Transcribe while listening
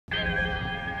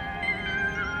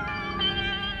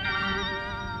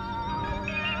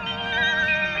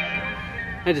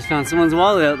I just found someone's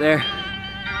wallet out there.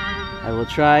 I will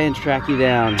try and track you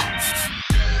down.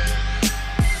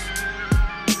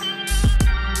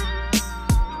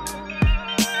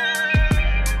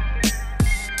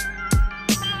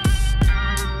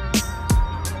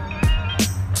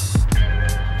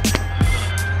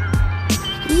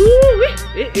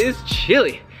 It is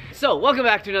chilly. So welcome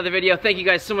back to another video. Thank you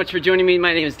guys so much for joining me.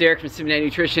 My name is Derek from Simnett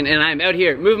Nutrition, and I'm out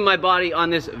here moving my body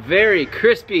on this very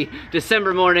crispy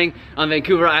December morning on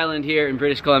Vancouver Island here in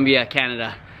British Columbia,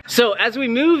 Canada. So as we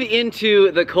move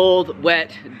into the cold,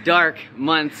 wet, dark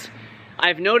months,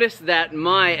 I've noticed that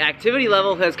my activity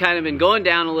level has kind of been going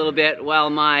down a little bit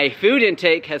while my food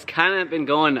intake has kind of been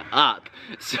going up.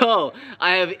 So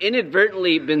I have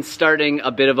inadvertently been starting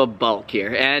a bit of a bulk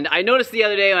here. And I noticed the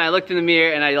other day when I looked in the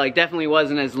mirror and I definitely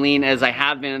wasn't as lean as I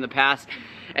have been in the past.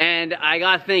 And I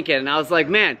got thinking and I was like,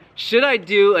 man, should I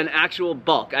do an actual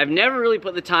bulk? I've never really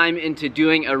put the time into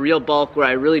doing a real bulk where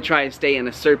I really try and stay in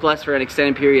a surplus for an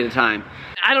extended period of time.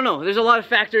 I don't know, there's a lot of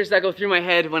factors that go through my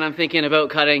head when I'm thinking about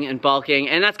cutting and bulking,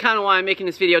 and that's kind of why I'm making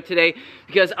this video today,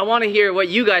 because I want to hear what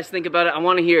you guys think about it. I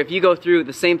want to hear if you go through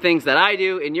the same things that I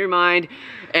do in your mind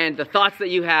and the thoughts that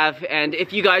you have, and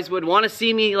if you guys would want to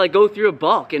see me go through a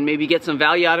bulk and maybe get some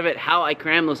value out of it, how I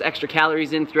cram those extra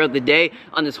calories in throughout the day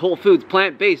on this whole foods,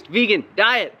 plant-based, vegan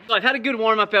diet. So I've had a good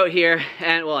warm up out here,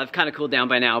 and well, I've kind of cooled down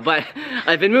by now, but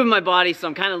I've been moving my body, so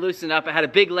I'm kind of loosened up. I had a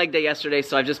big leg day yesterday,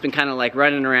 so I've just been kind of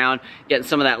running around, getting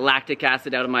some of that lactic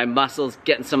acid out of my muscles,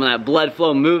 getting some of that blood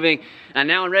flow moving, and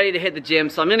now I'm ready to hit the gym.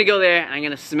 So I'm gonna go there, I'm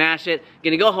gonna smash it,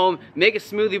 gonna go home, make a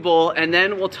smoothie bowl, and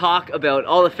then we'll talk about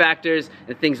all the factors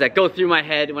and things that go through my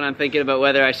head when I'm thinking about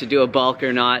whether I should do a bulk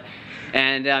or not.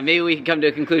 And maybe we can come to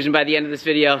a conclusion by the end of this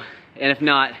video, and if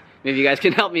not, maybe you guys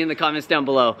can help me in the comments down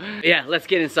below. Yeah, let's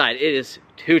get inside. It is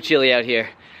too chilly out here.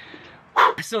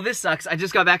 So this sucks. I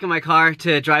just got back in my car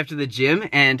to drive to the gym,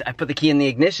 and I put the key in the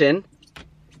ignition.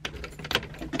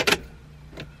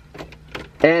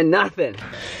 And nothing.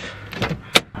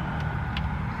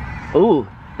 Ooh,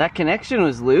 that connection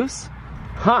was loose.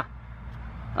 Huh.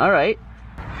 Alright.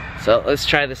 So let's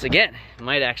try this again. It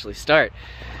might actually start.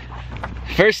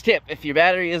 First tip, if your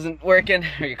battery isn't working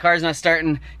or your car's not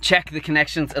starting, check the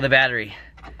connections of the battery.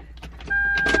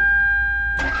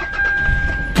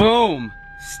 Boom!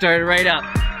 Started right up.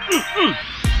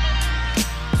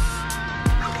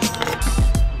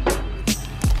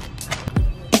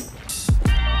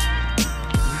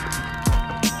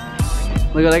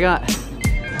 Look what I got.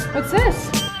 What's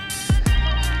this?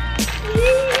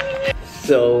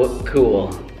 So cool.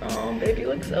 Oh, baby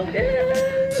looks so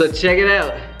good. So check it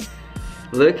out.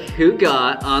 Look who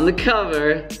got on the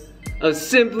cover of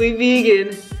Simply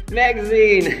Vegan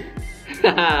magazine.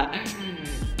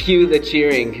 Cue the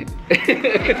cheering.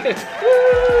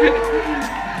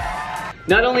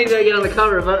 Not only did I get on the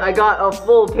cover, but I got a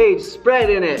full page spread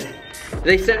in it.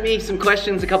 They sent me some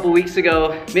questions a couple weeks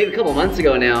ago, maybe a couple months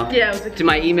ago now, yeah, to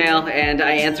my email, and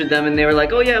I answered them, and they were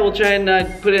like, oh yeah, we'll try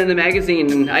and put it in the magazine,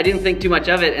 and I didn't think too much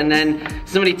of it, and then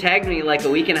somebody tagged me a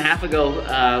week and a half ago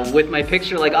with my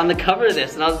picture on the cover of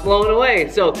this, and I was blown away.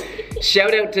 So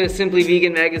shout out to Simply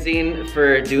Vegan magazine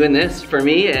for doing this for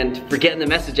me and for getting the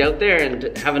message out there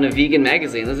and having a vegan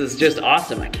magazine. This is just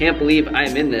awesome. I can't believe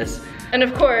I'm in this. And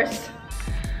of course,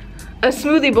 a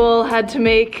smoothie bowl had to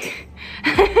make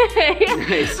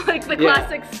nice. the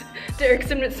classic Derek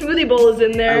Simnett smoothie bowl is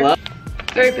in there. I love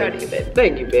Very proud of you, babe.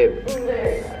 Thank you, babe.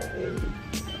 Very proud of you.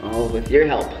 All with your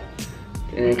help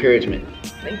and encouragement.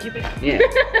 Thank you, babe. Yeah.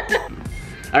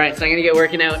 Alright, so I'm gonna get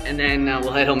working out, and then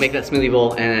we'll head home, make that smoothie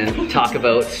bowl, and talk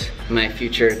about my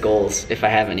future goals, if I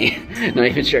have any. Not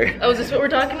even sure. Oh, is this what we're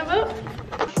talking about?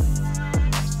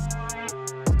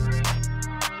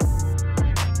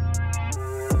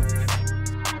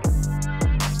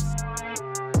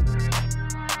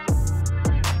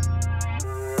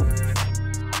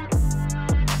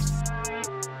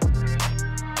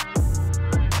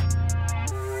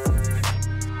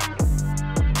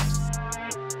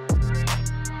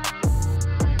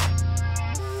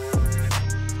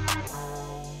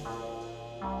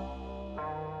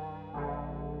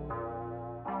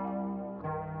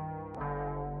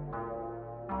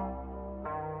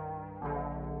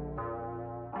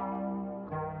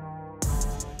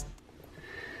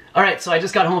 Alright, so I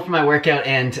just got home from my workout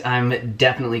and I'm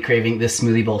definitely craving this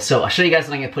smoothie bowl. So I'll show you guys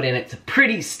what I'm gonna put in it. It's a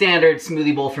pretty standard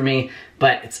smoothie bowl for me,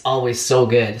 but it's always so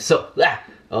good. So,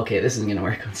 okay, this isn't gonna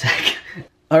work, one sec.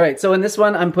 Alright, so in this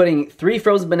one I'm putting 3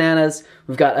 frozen bananas.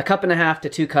 We've got 1.5 cups to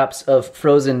 2 cups of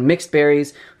frozen mixed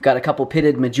berries. We've got a couple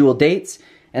pitted medjool dates.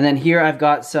 And then here I've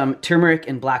got some turmeric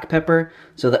and black pepper.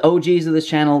 So the OGs of this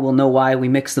channel will know why we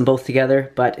mix them both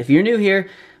together. But if you're new here,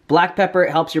 Black pepper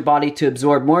helps your body to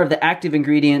absorb more of the active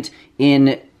ingredient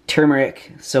in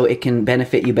turmeric so it can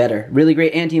benefit you better. Really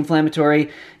great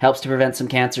anti-inflammatory, helps to prevent some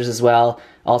cancers as well,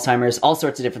 Alzheimer's, all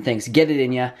sorts of different things. Get it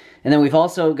in ya. And then we've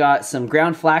also got some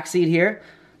ground flaxseed here.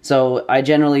 So I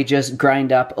generally just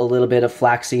grind up a little bit of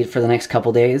flaxseed for the next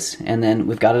couple days, and then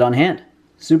we've got it on hand.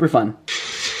 Super fun.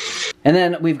 And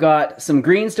then we've got some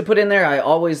greens to put in there. I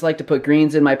always like to put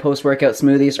greens in my post-workout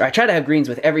smoothies, or I try to have greens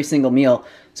with every single meal.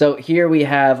 So here we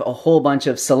have a whole bunch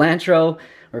of cilantro,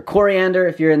 or coriander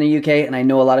if you're in the UK, and I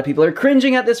know a lot of people are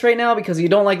cringing at this right now because you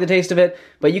don't like the taste of it,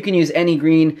 but you can use any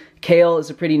green. Kale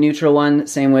is a pretty neutral one,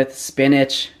 same with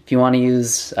spinach. If you want to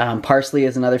use parsley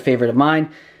is another favorite of mine.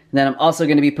 And then I'm also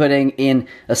going to be putting in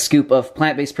a scoop of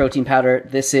plant-based protein powder.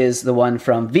 This is the one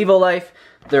from Vivo Life,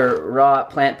 their raw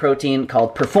plant protein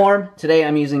called Perform. Today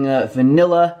I'm using a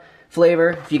vanilla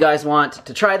flavor. If you guys want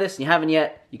to try this and you haven't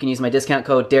yet, you can use my discount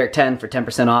code Derek10 for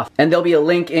 10% off. And there'll be a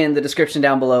link in the description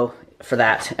down below for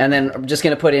that. And then I'm just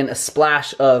gonna put in a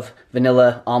splash of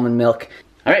vanilla almond milk.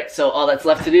 All right, so all that's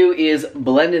left to do is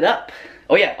blend it up.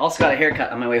 Oh yeah, also got a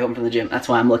haircut on my way home from the gym. That's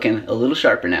why I'm looking a little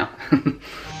sharper now.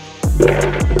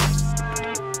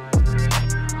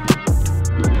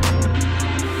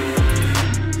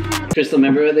 Crystal,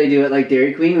 remember what they do at like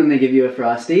Dairy Queen when they give you a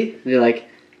Frosty? They're like,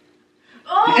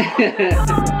 oh!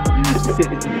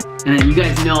 And you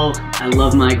guys know I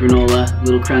love my granola,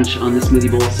 little crunch on the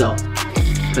smoothie bowl, so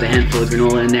put a handful of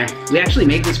granola in there. We actually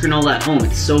make this granola at home,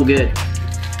 it's so good.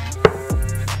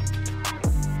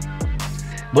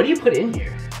 What do you put in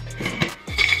here?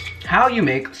 How you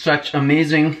make such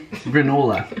amazing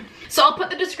granola? So I'll put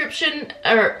the description,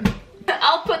 or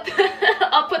I'll put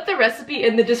the recipe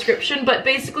in the description, but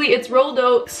basically it's rolled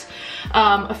oats,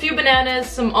 a few bananas,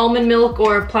 some almond milk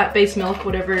or plant-based milk,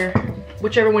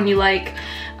 whichever one you like,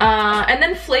 and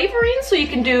then flavoring, so you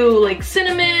can do like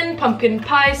cinnamon, pumpkin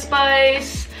pie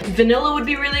spice, vanilla would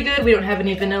be really good. We don't have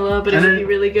any vanilla, but it would be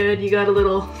really good. You got a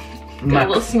little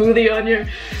smoothie on your,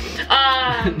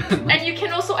 and you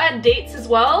can also add dates as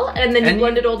well, and then you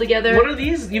blend it all together. What are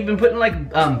these? You've been putting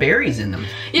like berries in them.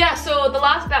 Yeah, so the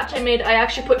last batch I made, I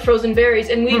actually put frozen berries,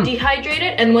 and we dehydrate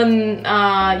it, and when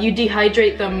you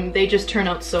dehydrate them, they just turn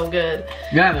out so good.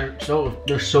 Yeah,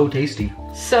 they're so tasty.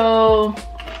 So,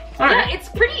 yeah, it's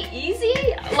pretty easy.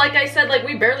 Like I said, like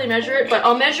we barely measure it, but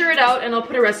I'll measure it out and I'll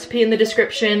put a recipe in the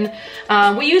description.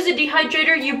 We use a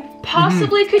dehydrator. You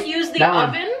possibly could use the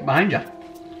oven. Behind you.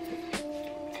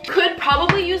 Could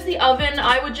probably use the oven.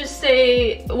 I would just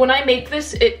say when I make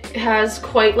this, it has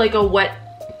quite like a wet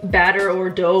batter or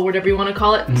dough, whatever you want to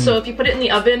call it. So if you put it in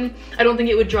the oven, I don't think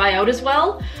it would dry out as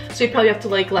well. So you probably have to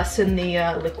like lessen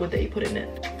the liquid that you put in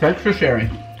it. Thanks for sharing.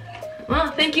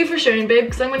 Well, thank you for sharing, babe,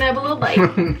 because I'm gonna have a little bite.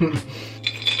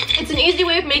 It's an easy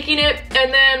way of making it,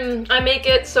 and then I make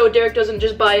it so Derek doesn't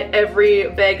just buy every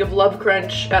bag of Love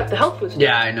Crunch at the health food store.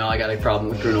 Yeah, I know, I got a problem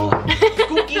with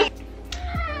granola.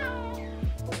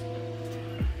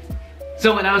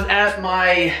 So when I was at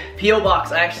my P.O.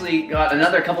 box, I actually got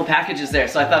another couple packages there,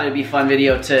 so I thought it'd be a fun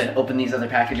video to open these other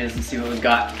packages and see what we've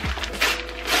got.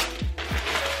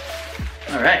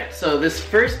 Alright, so this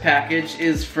first package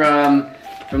is from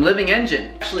Living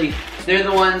Engine. Actually, they're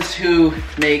the ones who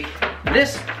make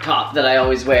this top that I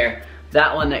always wear.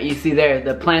 That one that you see there,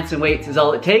 the plants and weights is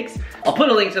all it takes. I'll put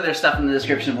a link to their stuff in the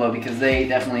description below because they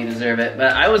definitely deserve it.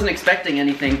 But I wasn't expecting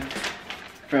anything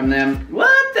from them.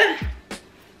 What the?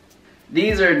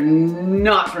 These are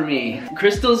not for me.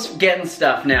 Crystal's getting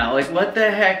stuff now. Like, what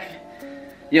the heck?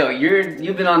 Yo,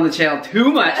 you've been on the channel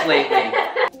too much lately.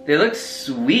 They look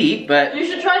sweet, but you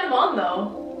should try them on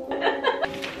though.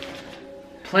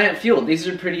 Plant fueled. These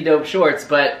are pretty dope shorts,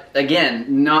 but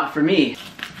again, not for me.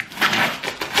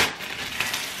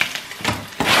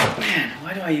 Man,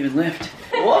 why do I even lift?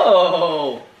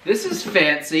 Whoa, this is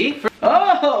fancy.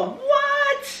 Oh,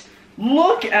 what?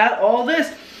 Look at all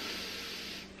this.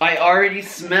 I already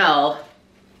smell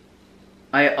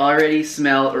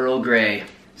Earl Grey.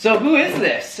 So who is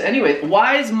this? Anyway,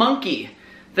 Wise Monkey.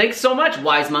 Thanks so much,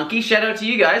 Wise Monkey. Shout out to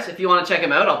you guys. If you want to check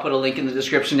them out, I'll put a link in the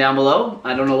description down below.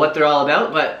 I don't know what they're all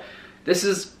about, but this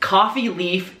is coffee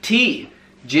leaf tea.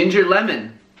 Ginger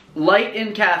lemon. Light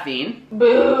in caffeine.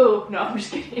 Boo! No, I'm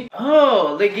just kidding.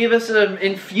 Oh, they gave us an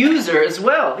infuser as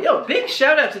well. Yo, big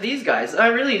shout out to these guys. I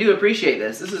really do appreciate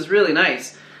this. This is really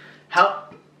nice.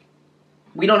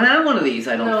 We don't have one of these,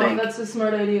 I don't think. No, that's a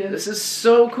smart idea. This is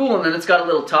so cool, and then it's got a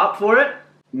little top for it.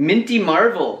 Minty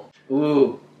Marvel.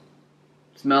 Ooh.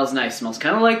 Smells nice. Smells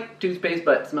kind of like toothpaste,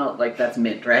 but smells like that's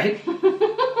mint, right?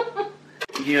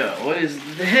 Yo, what is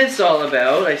this all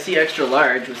about? I see extra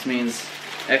large, which means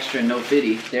extra no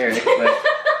fitty, Derek, but...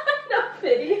 No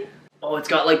fitty. Oh, it's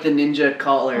got like the ninja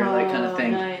collar, like kind of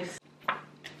thing. Nice.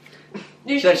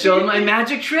 Should I show them my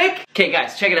magic trick? Okay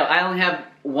guys, check it out. I only have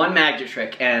one magic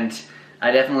trick and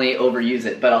I definitely overuse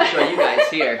it, but I'll show you guys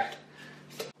here.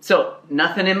 So,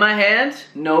 nothing in my hand,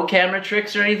 no camera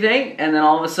tricks or anything, and then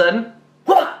all of a sudden,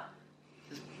 whoa,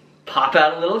 just pop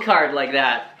out a little card like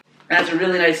that. That's a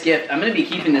really nice gift. I'm gonna be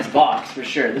keeping this box for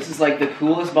sure. This is like the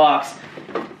coolest box.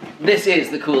 This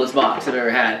is the coolest box I've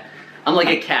ever had. I'm like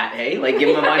a cat, hey? Like give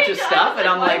him a bunch of stuff and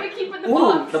I'm like,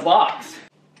 ooh, the box.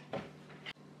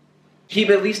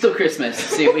 Keep it at least till Christmas.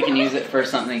 See if we can use it for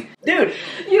something. Dude,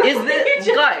 is this,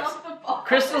 guys,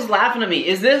 Crystal's laughing at me.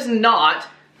 Is this not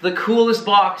the coolest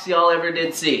box y'all ever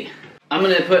did see? I'm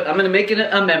gonna make it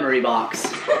a memory box.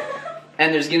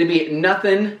 And there's gonna be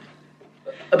nothing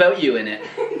about you in it.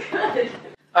 Good.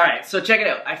 Alright, so check it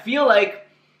out. I feel like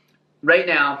right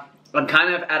now I'm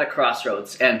kind of at a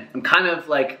crossroads and I'm kind of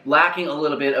like lacking a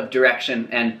little bit of direction,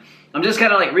 and I'm just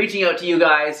kind of like reaching out to you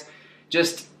guys,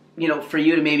 just, you know, for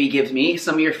you to maybe give me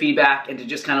some of your feedback and to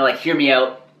just kind of like hear me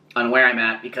out on where I'm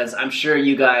at, because I'm sure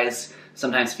you guys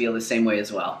sometimes feel the same way as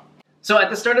well. So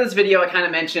at the start of this video, I kind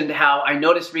of mentioned how I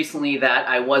noticed recently that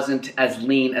I wasn't as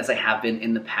lean as I have been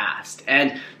in the past.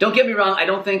 And don't get me wrong, I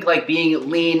don't think like being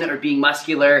lean or being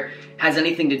muscular has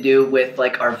anything to do with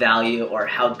like our value or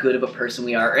how good of a person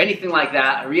we are or anything like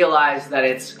that. I realize that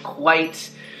it's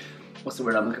quite, what's the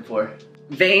word I'm looking for?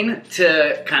 Vain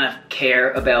to kind of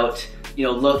care about, you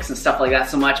know, looks and stuff like that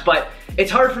so much, but it's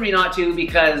hard for me not to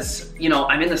because, you know,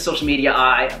 I'm in the social media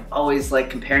eye. I'm always like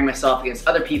comparing myself against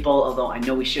other people, although I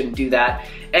know we shouldn't do that.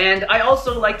 And I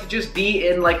also like to just be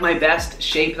in like my best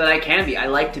shape that I can be. I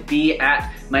like to be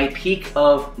at my peak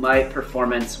of my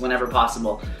performance whenever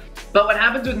possible. But what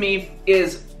happens with me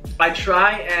is I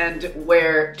try and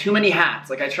wear too many hats.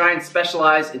 Like I try and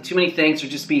specialize in too many things or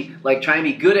just be like trying to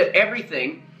be good at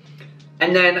everything.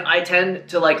 And then I tend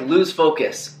to like lose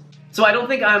focus. So I don't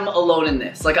think I'm alone in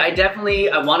this. Like I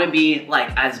want to be like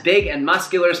as big and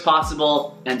muscular as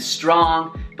possible and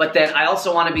strong, but then I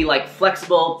also want to be like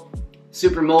flexible,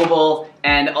 super mobile,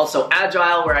 and also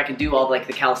agile where I can do all like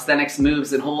the calisthenics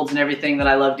moves and holds and everything that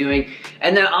I love doing.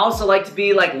 And then I also like to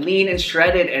be like lean and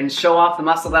shredded and show off the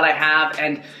muscle that I have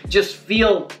and just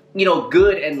feel, you know,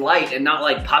 good and light and not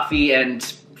like puffy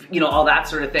and, you know, all that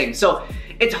sort of thing. So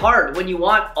it's hard when you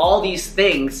want all these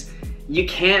things. You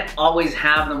can't always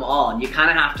have them all, and you kind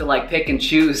of have to like pick and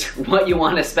choose what you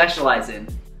want to specialize in.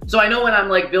 So I know when I'm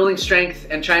like building strength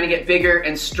and trying to get bigger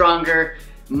and stronger,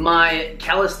 my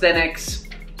calisthenics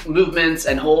movements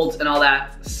and holds and all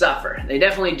that suffer. They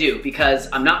definitely do, because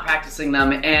I'm not practicing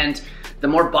them, and the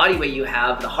more body weight you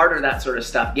have, the harder that sort of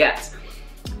stuff gets.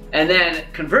 And then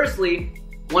conversely,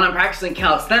 when I'm practicing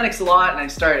calisthenics a lot and I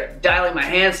start dialing my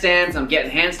handstands, I'm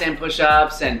getting handstand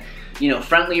push-ups and, you know,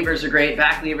 front levers are great,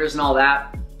 back levers and all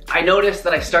that, I notice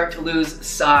that I start to lose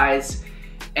size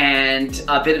and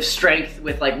a bit of strength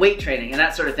with like weight training and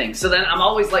that sort of thing. So then I'm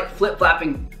always like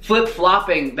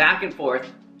flip-flopping back and forth,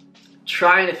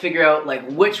 trying to figure out like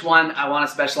which one I want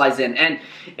to specialize in. And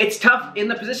it's tough in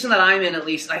the position that I'm in, at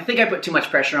least. I think I put too much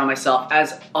pressure on myself,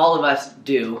 as all of us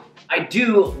do. I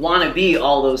do want to be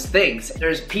all those things.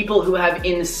 There's people who have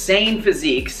insane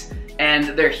physiques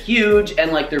and they're huge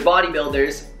and like they're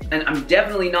bodybuilders, and I'm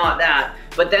definitely not that.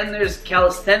 But then there's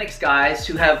calisthenics guys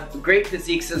who have great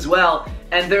physiques as well,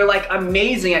 and they're like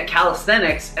amazing at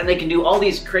calisthenics and they can do all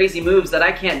these crazy moves that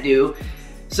I can't do.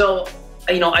 So,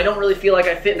 you know, I don't really feel like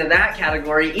I fit into that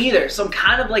category either. So I'm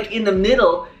kind of like in the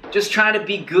middle, just trying to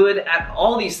be good at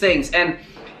all these things. And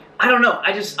I don't know,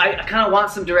 I kind of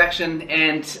want some direction,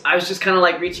 and I was just kind of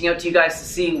like reaching out to you guys to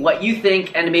see what you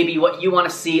think and maybe what you want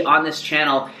to see on this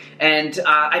channel. And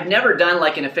I've never done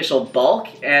like an official bulk,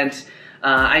 and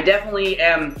I definitely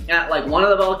am at like one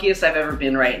of the bulkiest I've ever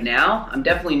been right now. I'm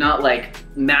definitely not like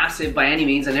massive by any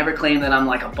means. I never claim that I'm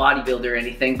like a bodybuilder or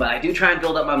anything, but I do try and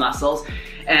build up my muscles.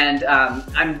 And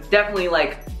I'm definitely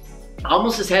like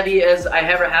almost as heavy as I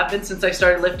ever have been since I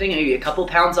started lifting, maybe a couple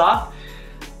pounds off.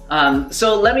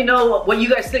 So let me know what you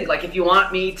guys think. Like if you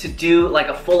want me to do like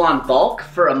a full-on bulk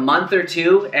for a month or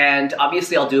two, and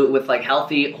obviously I'll do it with like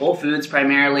healthy whole foods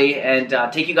primarily, and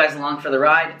take you guys along for the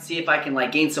ride, see if I can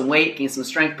like gain some weight, gain some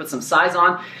strength, put some size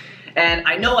on. And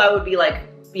I know I would be like,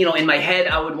 you know, in my head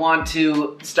I would want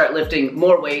to start lifting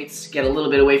more weights, get a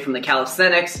little bit away from the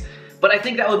calisthenics, but I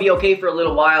think that would be okay for a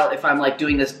little while if I'm like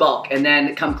doing this bulk, and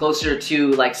then come closer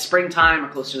to like springtime or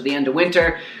closer to the end of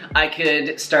winter, I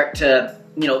could start to,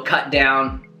 you know, cut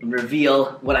down,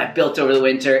 reveal what I've built over the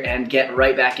winter and get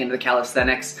right back into the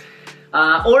calisthenics.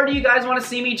 Or do you guys want to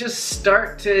see me just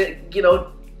start to, you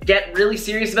know, get really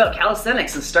serious about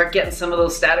calisthenics and start getting some of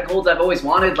those static holds I've always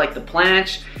wanted, like the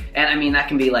planche. And I mean, that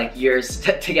can be like years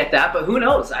to get that, but who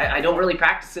knows? I don't really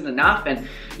practice it enough, and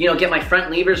you know, get my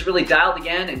front levers really dialed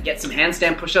again and get some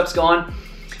handstand push-ups going.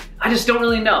 I just don't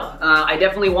really know. I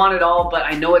definitely want it all, but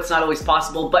I know it's not always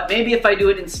possible, but maybe if I do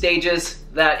it in stages,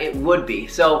 that it would be.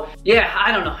 So yeah,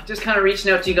 I don't know, just kind of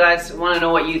reaching out to you guys, want to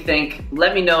know what you think.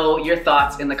 Let me know your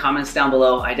thoughts in the comments down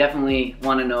below. I definitely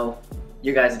want to know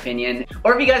your guys' opinion.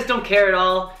 Or if you guys don't care at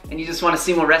all and you just want to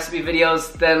see more recipe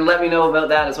videos, then let me know about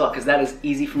that as well, because that is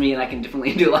easy for me and I can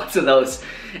definitely do lots of those.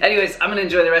 Anyways, I'm gonna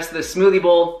enjoy the rest of this smoothie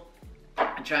bowl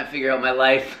and try and figure out my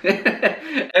life.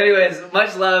 Anyways,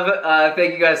 much love.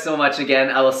 Thank you guys so much again.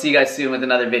 I will see you guys soon with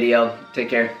another video. Take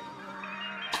care.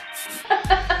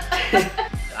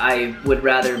 I would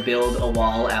rather build a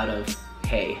wall out of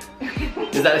hay.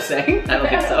 Is that a saying? I don't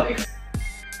think so.